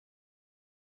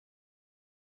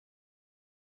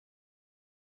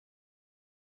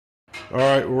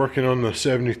Alright, we're working on the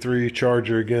 73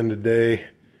 Charger again today.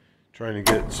 Trying to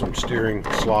get some steering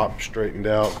slop straightened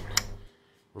out.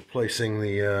 Replacing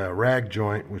the rag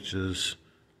joint, which is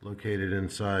located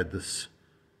inside this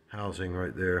housing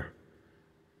right there.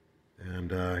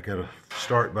 And I got to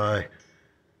start by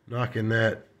knocking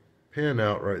that pin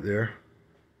out right there.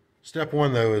 Step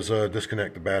one, though, is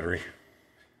disconnect the battery.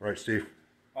 Right, Steve?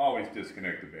 Always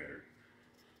disconnect the battery.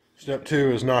 Step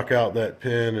two is knock out that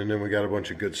pin, and then we got a bunch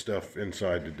of good stuff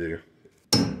inside to do.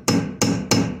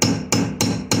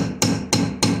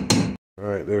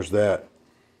 Alright, there's that.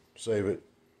 Save it.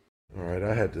 Alright,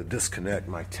 I had to disconnect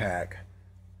my tack.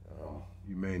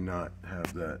 You may not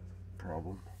have that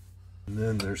problem. And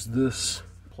then there's this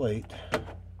plate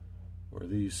where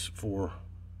these 4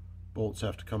 bolts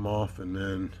have to come off, and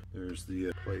then there's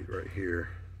the plate right here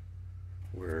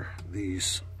where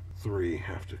these 3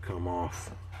 have to come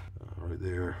off right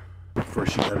there.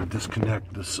 First you got to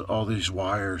disconnect all these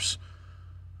wires.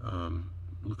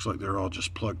 Looks like they're all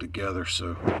just plugged together,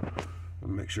 so I'll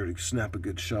make sure to snap a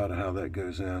good shot of how that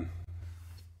goes in.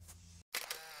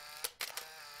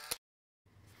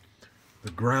 The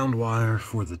ground wire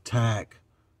for the tack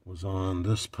was on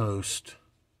this post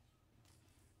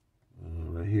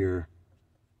right here,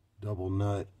 double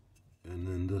nut, and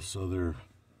then this other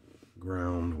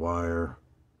ground wire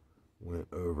went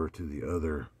over to the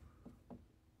other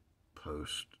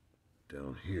post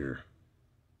down here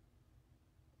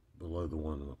below the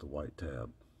one with the white tab.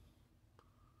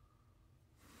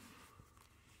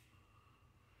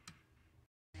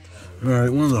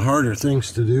 Alright, one of the harder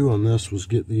things to do on this was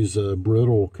get these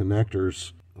brittle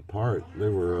connectors apart. They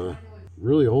were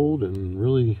really old and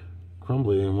really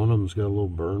crumbly, and one of them's got a little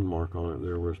burn mark on it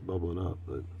there where it's bubbling up,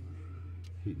 but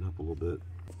heating up a little bit.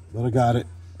 But I got it,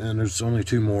 and there's only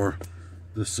 2 more.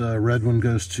 This red one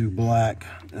goes to black,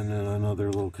 and then another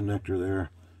little connector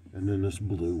there, and then this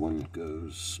blue one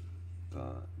goes,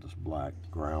 this black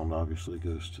ground obviously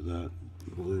goes to that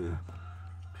blue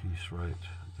piece right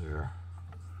there.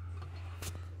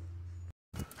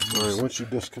 Alright, once you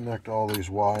disconnect all these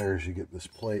wires, you get this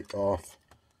plate off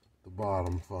the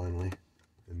bottom finally,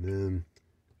 and then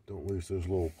don't lose those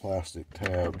little plastic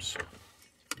tabs.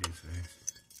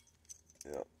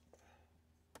 Yep.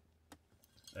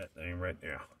 That thing right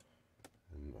there.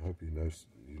 And I hope you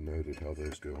noted how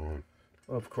those go on.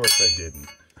 Well, of course I didn't.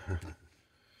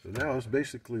 So now it's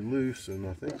basically loose, and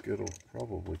I think it'll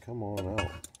probably come on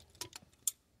out.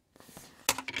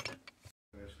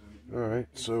 Alright,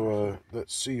 so that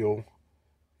seal,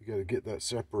 you got to get that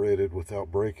separated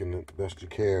without breaking it the best you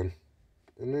can.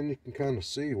 And then you can kind of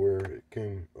see where it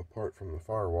came apart from the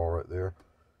firewall right there.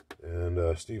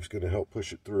 And Steve's going to help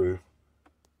push it through.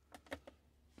 I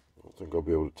don't think I'll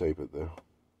be able to tape it though.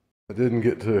 I didn't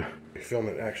get to film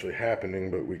it actually happening,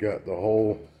 but we got the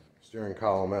whole steering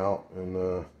column out,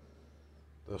 and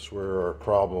that's where our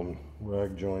problem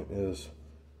rag joint is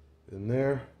in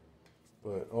there.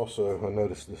 But also, I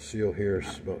noticed the seal here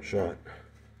is about shot.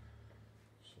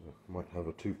 So, I might have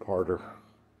a 2-parter.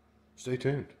 Stay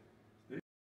tuned.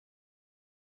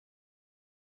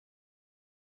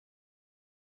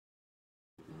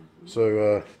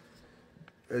 So,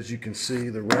 as you can see,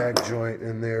 the rag joint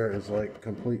in there is like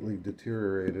completely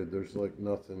deteriorated. There's like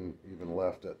nothing even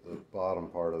left at the bottom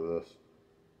part of this.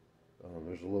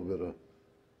 There's a little bit of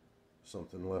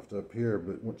something left up here,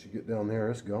 but once you get down there,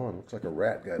 it's gone. Looks like a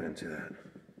rat got into that.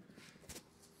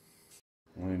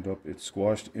 Lined up, it's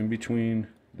squashed in between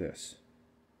this.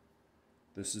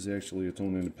 This is actually its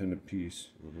own independent piece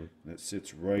that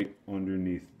sits right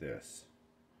underneath this.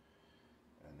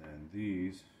 And then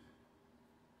these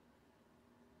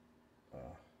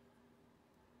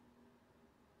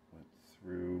went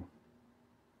through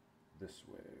this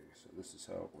way. So this is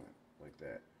how it went, like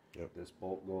that. Yep. This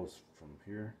bolt goes from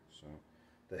here. So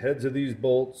the heads of these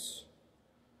bolts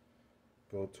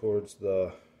go towards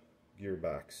the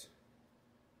gearbox.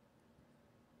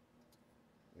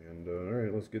 And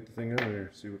alright, let's get the thing out of there,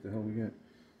 see what the hell we get.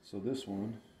 So this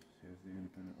one has the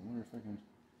independent. I wonder if I can,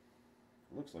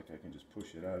 it looks like I can just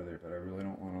push it out of there, but I really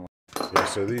don't want to. Yeah,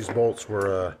 so these bolts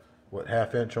were what,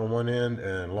 1/2 inch on one end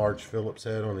and large Phillips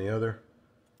head on the other.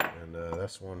 And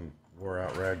that's one wore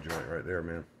out rag joint right there,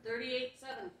 man.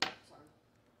 38-7.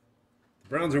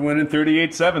 Browns are winning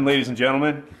 38-7, ladies and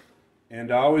gentlemen.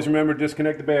 And always remember,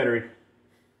 disconnect the battery.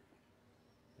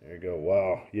 There you go.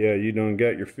 Wow. Yeah, you done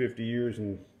got your 50 years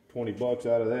and 20 bucks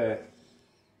out of that.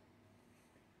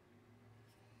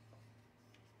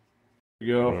 There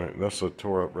you go. All right, that's a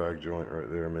tore up rag joint right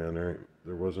there, man.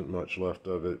 There wasn't much left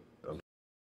of it.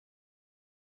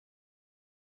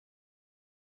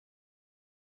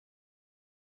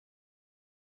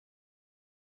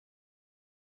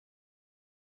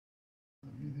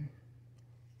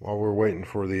 While we're waiting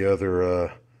for the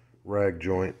other rag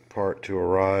joint part to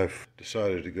arrive,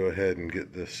 decided to go ahead and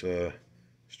get this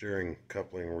steering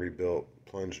coupling rebuilt,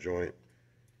 plunge joint.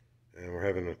 And we're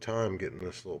having a time getting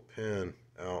this little pin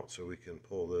out so we can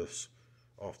pull this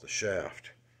off the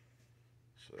shaft.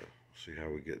 So see how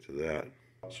we get to that.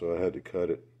 So I had to cut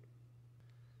it.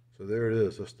 So there it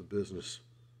is. That's the business.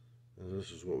 And this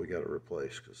is what we got to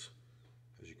replace, because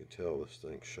as you can tell, this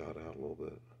thing shot out a little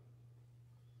bit.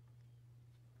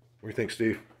 What do you think,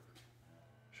 Steve?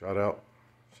 Shot out?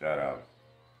 Shot out.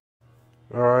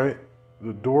 All right.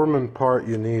 The Dorman part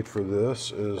you need for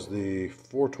this is the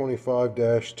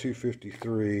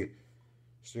 425-253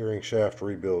 steering shaft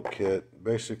rebuild kit.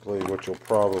 Basically, what you'll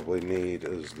probably need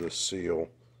is this seal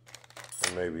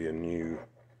and maybe a new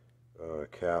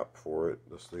cap for it.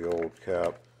 That's the old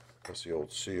cap. That's the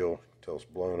old seal. Until it's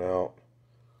blown out.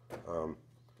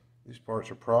 These parts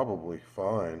are probably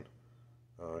fine.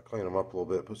 Clean them up a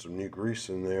little bit, put some new grease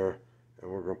in there, and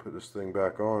we're going to put this thing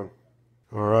back on.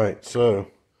 Alright, so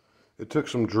it took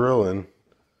some drilling,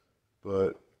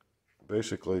 but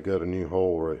basically got a new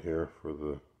hole right here for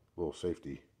the little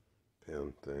safety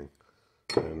pin thing.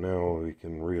 And now we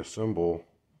can reassemble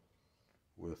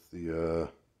with the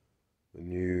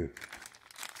new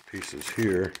pieces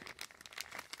here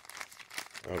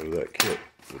out of that kit,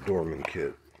 the Dorman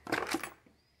kit.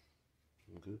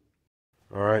 Okay.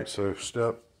 Alright, so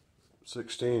step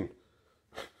 16.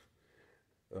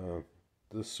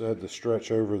 This had to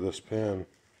stretch over this pin,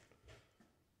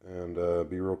 and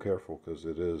be real careful because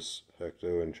it is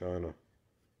Hecto in China.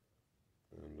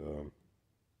 And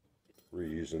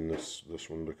reusing this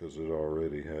one because it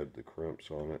already had the crimps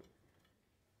on it.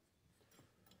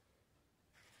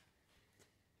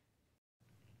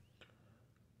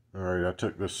 Alright, I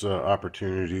took this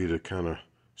opportunity to kind of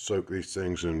soak these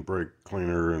things in brake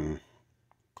cleaner and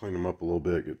clean them up a little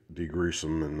bit, degrease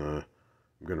them, and I'm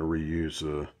going to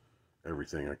reuse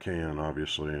everything I can,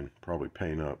 obviously, and probably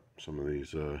paint up some of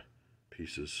these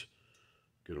pieces,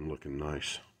 get them looking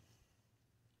nice.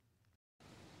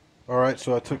 Alright,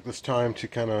 so I took this time to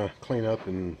kind of clean up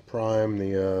and prime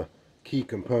the key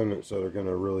components that are going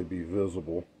to really be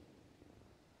visible.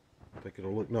 I think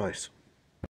it'll look nice.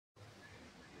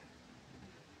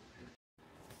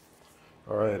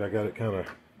 Alright, I got it kind of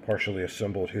partially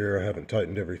assembled here. I haven't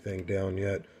tightened everything down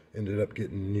yet. Ended up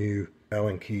getting new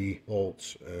Allen key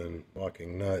bolts and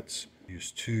locking nuts.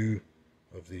 Used 2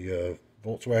 of the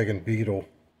Volkswagen Beetle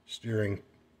steering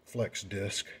flex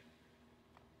disc.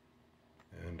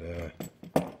 And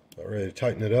got ready to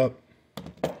tighten it up.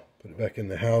 Put it back in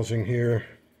the housing here.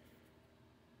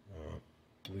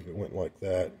 I believe it went like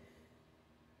that.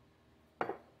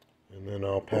 And then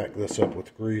I'll pack this up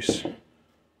with grease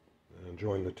and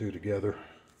join the two together.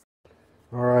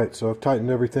 Alright, so I've tightened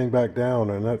everything back down,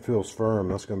 and that feels firm.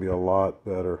 That's going to be a lot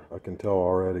better. I can tell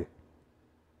already.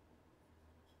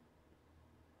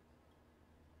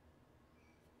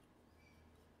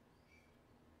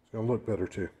 It's going to look better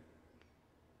too.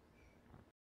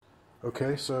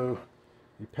 Okay, so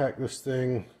you pack this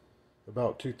thing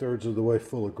about 2/3 of the way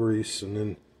full of grease, and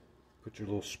then put your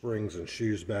little springs and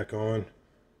shoes back on.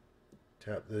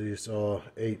 Tap these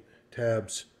 8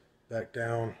 tabs back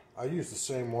down. I used the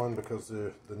same one because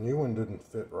the new one didn't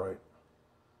fit right.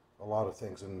 A lot of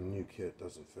things in the new kit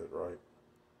doesn't fit right,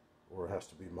 or it has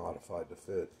to be modified to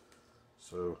fit.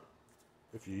 So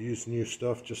if you use new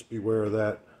stuff, just beware of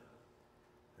that.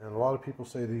 And a lot of people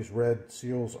say these red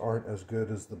seals aren't as good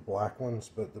as the black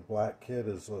ones, but the black kit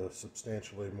is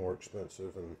substantially more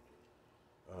expensive, and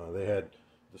they had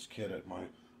this kit at my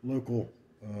local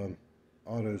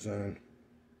AutoZone.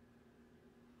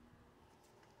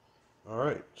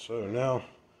 Alright, so now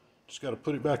just got to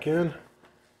put it back in,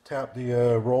 tap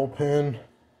the roll pin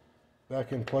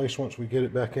back in place once we get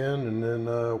it back in, and then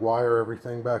wire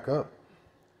everything back up.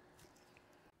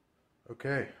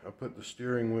 Okay, I put the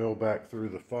steering wheel back through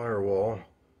the firewall.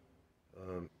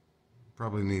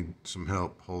 Probably need some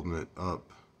help holding it up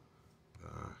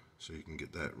so you can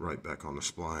get that right back on the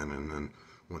spline, and then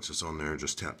once it's on there,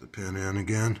 just tap the pin in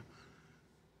again,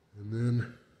 and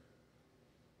then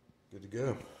good to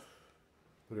go.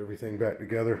 Put everything back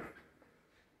together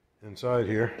inside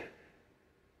here.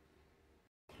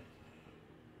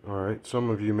 Alright, some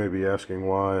of you may be asking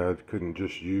why I couldn't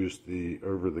just use the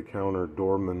over-the-counter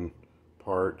Dorman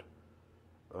part.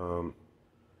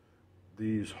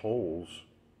 These holes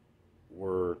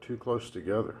were too close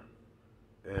together,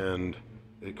 and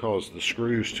it caused the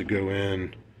screws to go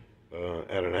in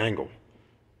at an angle,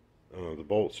 the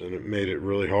bolts, and it made it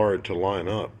really hard to line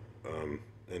up,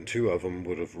 and 2 of them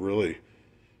would have really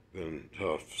been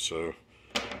tough. So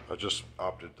I just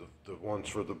opted the ones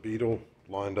for the Beetle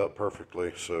lined up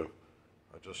perfectly, so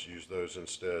I just used those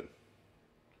instead.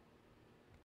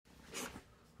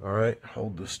 Alright,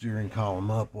 hold the steering column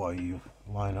up while you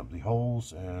line up the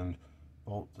holes and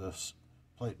bolt this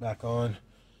plate back on.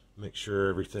 Make sure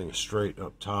everything is straight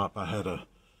up top. I had a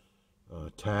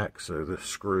tack, so this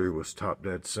screw was top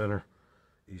dead center.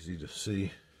 Easy to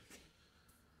see.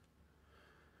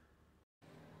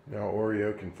 Now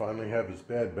Oreo can finally have his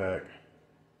bed back.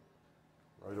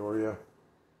 Right, Oreo?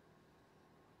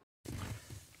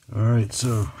 Alright,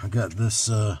 so I got this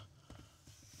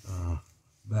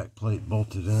back plate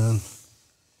bolted in,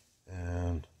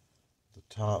 and the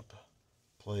top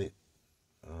plate,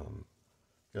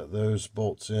 got those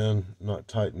bolts in, not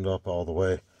tightened up all the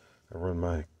way. I run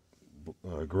my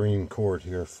green cord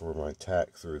here for my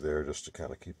tack through there just to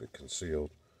kind of keep it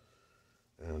concealed.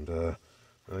 And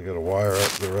I got to wire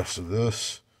up the rest of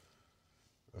this,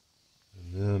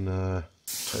 and then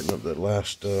tighten up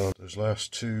that those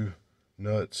last two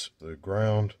nuts, the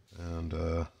ground, and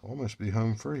almost be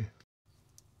home free.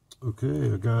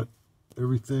 Okay, I got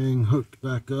everything hooked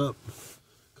back up.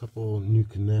 A couple new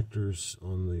connectors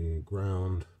on the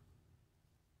ground.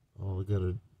 All I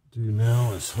gotta do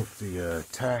now is hook the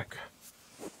tack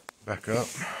back up,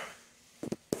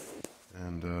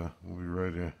 and we'll be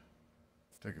ready to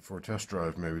take it for a test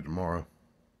drive maybe tomorrow.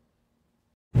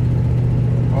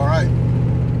 Alright,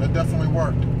 that definitely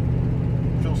worked.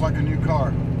 Feels like a new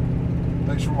car.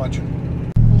 Thanks for watching.